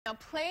Now,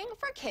 playing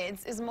for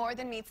kids is more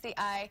than meets the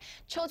eye.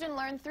 Children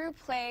learn through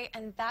play,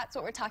 and that's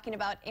what we're talking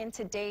about in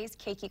today's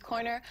Keiki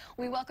Corner.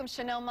 We welcome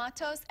Chanel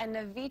Matos and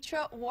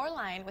Navitra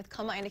Warline with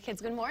Kamaaina Kids.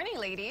 Good morning,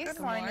 ladies.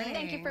 Good morning.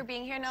 Thank you for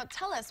being here. Now,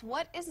 tell us,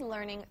 what is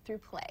learning through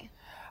play?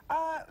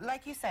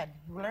 Like you said,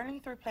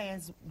 learning through play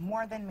is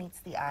more than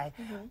meets the eye.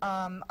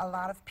 A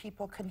lot of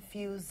people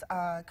confuse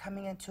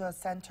coming into a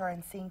center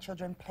and seeing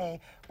children play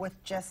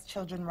with just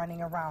children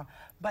running around.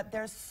 But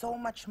there's so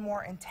much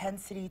more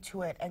intensity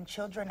to it, and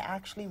children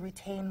actually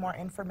retain more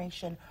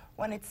information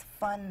when it's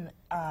fun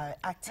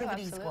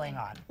activities going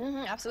on.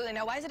 Absolutely.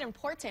 Now, why is it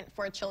important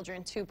for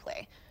children to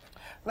play?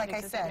 Like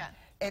I said,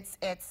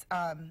 it's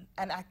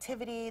an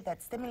activity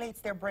that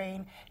stimulates their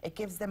brain. It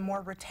gives them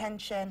more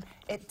retention.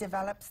 It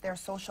develops their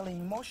social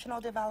and emotional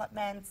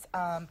developments,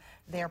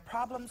 their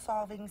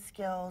problem-solving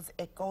skills.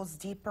 It goes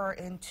deeper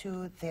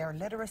into their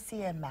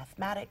literacy and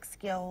mathematics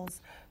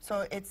skills.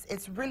 So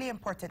it's really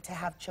important to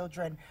have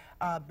children,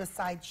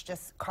 besides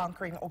just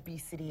conquering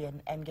obesity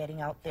and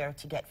getting out there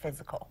to get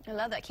physical. I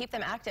love that. Keep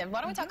them active. Why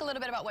don't we talk a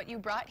little bit about what you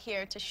brought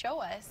here to show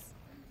us?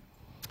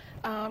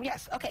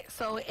 Yes, okay,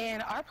 so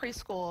in our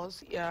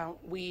preschools,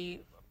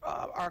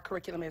 our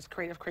curriculum is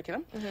creative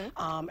curriculum,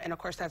 and of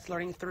course that's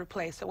learning through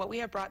play. So what we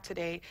have brought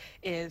today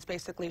is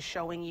basically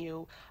showing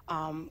you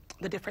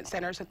the different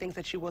centers and things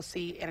that you will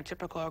see in a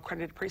typical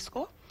accredited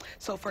preschool.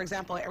 So for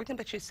example, everything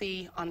that you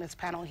see on this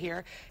panel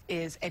here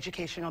is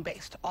educational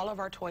based. All of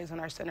our toys in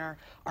our center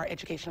are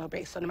educational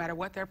based, so no matter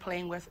what they're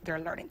playing with, they're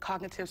learning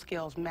cognitive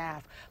skills,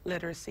 math,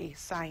 literacy,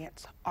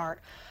 science, art.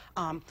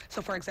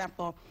 So for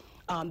example,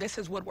 this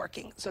is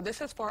woodworking. So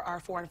this is for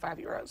our 4- and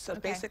 5-year-olds. So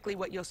basically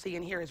what you'll see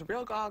in here is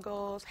real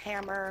goggles,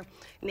 hammer,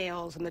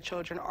 nails, and the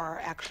children are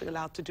actually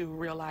allowed to do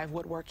real live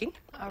woodworking.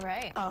 All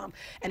right.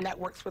 And that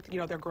works with,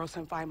 their gross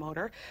and fine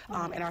motor.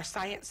 In our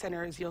science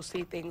centers, you'll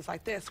see things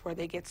like this where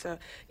they get to,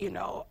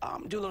 do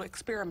little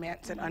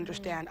experiments and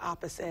understand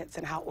opposites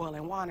and how oil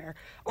and water,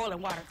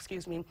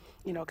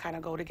 kind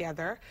of go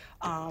together.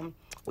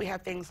 We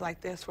have things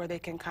like this where they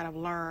can kind of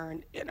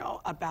learn,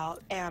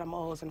 about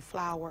animals and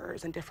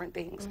flowers and different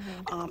things.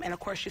 And of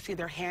course, you see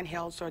their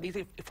handhelds, so these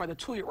are for the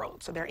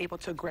 2-year-olds, so they're able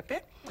to grip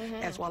it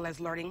as well as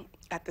learning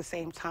at the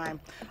same time.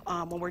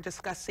 When we're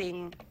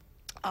discussing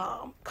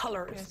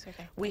colors,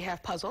 we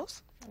have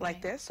puzzles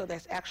like this, so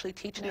that's actually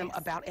teaching them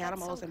about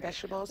animals and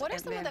vegetables. What are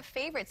some of the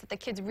favorites that the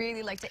kids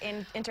really like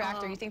to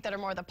interact, or you think that are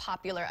more the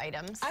popular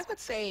items? I would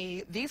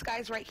say these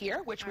guys right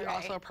here, which we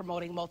also are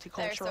promoting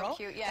multicultural. They're so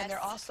cute, yes. And they're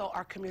also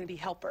our community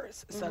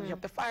helpers. So you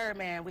have the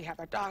fireman, we have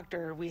our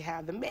doctor, we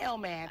have the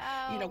mailman.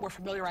 We're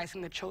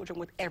familiarizing the children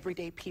with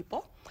everyday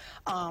people.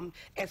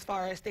 As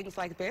far as things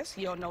like this,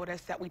 you'll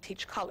notice that we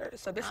teach colors.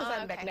 So this is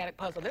a magnetic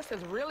puzzle. This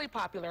is really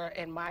popular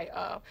in my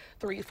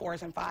 3s,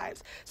 4s, and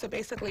 5s. So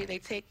basically, they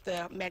take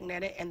the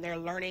magnetic and they're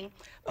learning,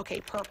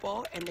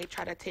 purple, and they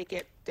try to take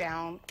it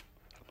down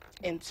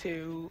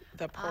into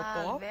the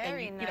purple.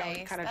 Very and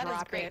nice. Kind of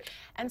drop it.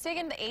 And say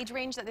again the age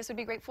range that this would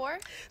be great for?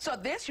 So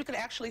this, you can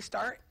actually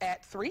start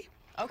at 3.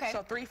 Okay. So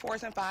 3s,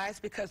 4s, and 5s,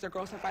 because they're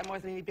gross and fine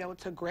motors, they need to be able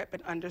to grip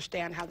and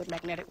understand how the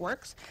magnetic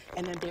works,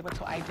 and then be able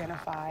to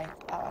identify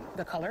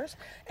the colors.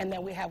 And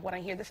then we have one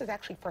on here. This is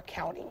actually for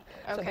counting.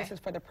 So this is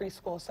for the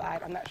preschool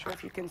side. I'm not sure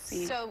if you can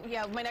see. So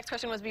yeah, my next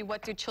question would be,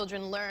 what do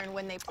children learn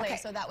when they play?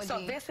 So that would be.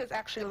 So this is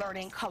actually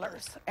learning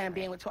colors and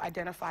being able to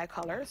identify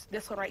colors.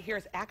 This one right here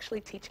is actually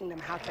teaching them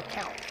how to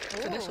count.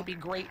 So this would be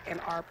great in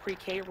our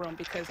pre-K room,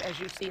 because as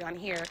you see on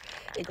here,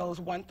 it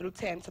goes 1 through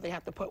 10. So they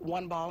have to put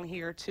 1 ball in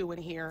here, 2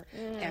 in here,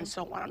 and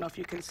so on. I don't know if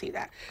you can see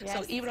that. Yes.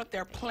 So even if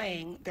they're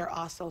playing, they're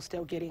also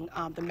still getting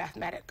the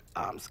mathematic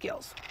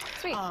skills.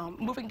 Sweet.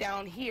 Moving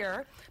down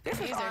here,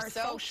 this is our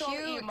so social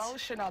cute.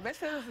 Emotional.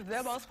 This is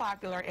the most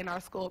popular in our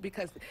school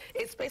because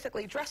it's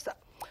basically dressed up.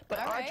 But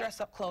our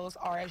dress-up clothes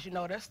are, as you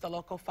notice, the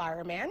local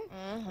fireman.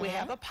 We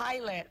have a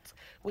pilot.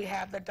 We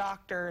have the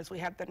doctors. We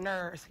have the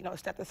nurse,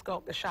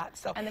 stethoscope, the shot.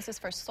 So, and this is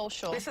for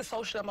social. This is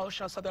social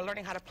emotional. So they're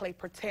learning how to play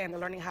pretend. They're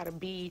learning how to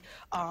be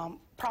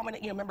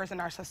prominent members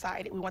in our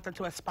society. We want them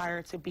to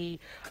aspire to be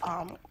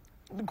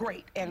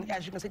great. And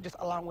as you can see, just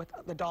along with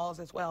the dolls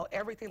as well,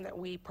 everything that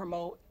we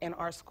promote in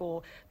our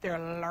school, they're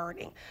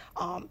learning.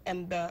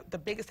 And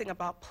the biggest thing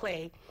about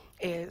play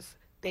is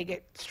they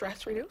get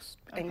stress reduced,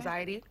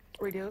 anxiety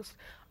reduced.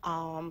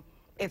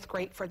 It's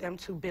great for them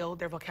to build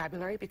their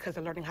vocabulary because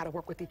they're learning how to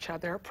work with each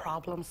other,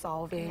 problem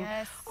solving.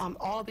 Yes.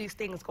 All these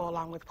things go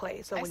along with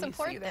play. So I when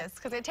support you see this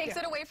because it takes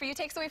it away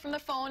takes away from the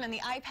phone and the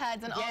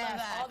iPads and all of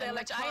that,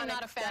 which I am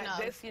not a fan of.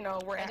 This,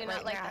 we're at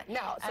right now.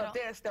 No, so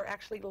this, they're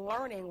actually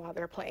learning while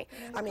they're playing.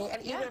 I mean,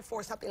 and even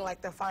for something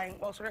like the fine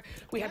motor,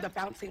 we have the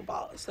bouncing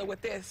balls. So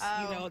with this,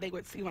 they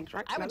would see on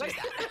track. I would do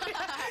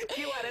that.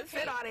 You want to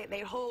sit on it, and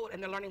they hold,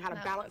 and they're learning how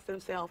to balance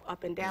themselves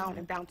up and down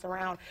and bounce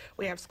around.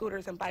 We have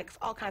scooters and bikes,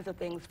 all kinds of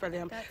things for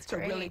them to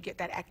really get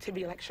that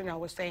activity, like Chanel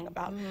was saying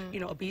about,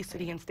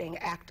 obesity and staying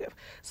active.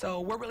 So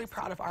we're really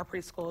proud of our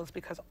preschools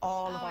because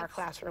all of our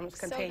classrooms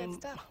contain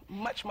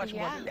much more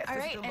than this.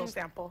 This is a little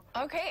sample.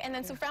 Okay, and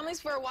then so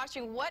families who are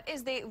watching, what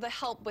is the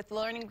help with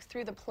learning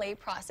through the play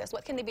process?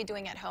 What can they be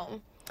doing at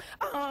home?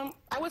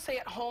 I would say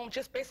at home,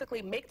 just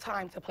basically make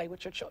time to play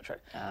with your children.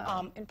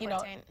 Important. You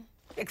know,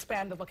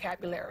 expand the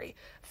vocabulary,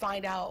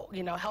 find out,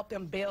 you know, help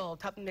them build,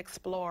 help them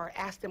explore,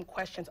 ask them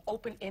questions,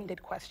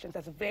 open-ended questions.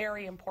 That's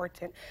very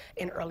important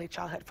in early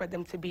childhood for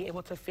them to be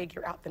able to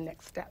figure out the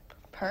next step.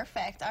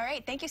 Perfect. All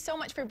right. Thank you so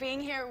much for being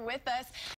here with us.